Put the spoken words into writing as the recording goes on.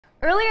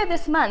Earlier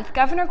this month,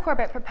 Governor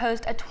Corbett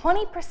proposed a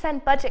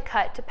 20% budget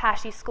cut to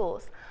Paschy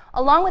schools.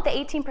 Along with the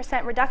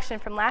 18% reduction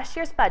from last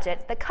year's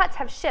budget, the cuts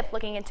have SHIP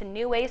looking into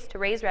new ways to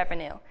raise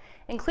revenue,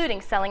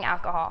 including selling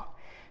alcohol.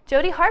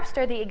 Jody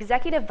Harpster, the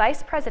Executive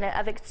Vice President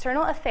of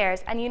External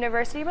Affairs and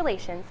University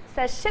Relations,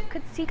 says SHIP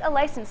could seek a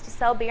license to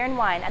sell beer and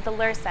wine at the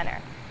Luhrs Center.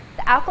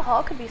 The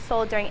alcohol could be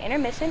sold during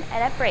intermission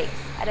and at breaks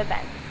at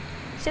events.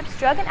 SHIP's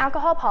drug and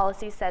alcohol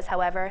policy says,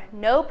 however,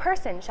 no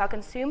person shall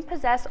consume,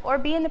 possess, or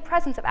be in the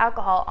presence of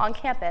alcohol on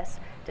campus,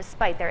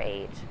 despite their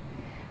age.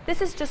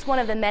 This is just one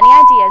of the many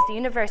ideas the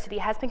university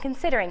has been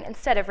considering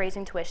instead of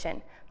raising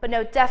tuition, but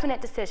no definite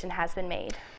decision has been made.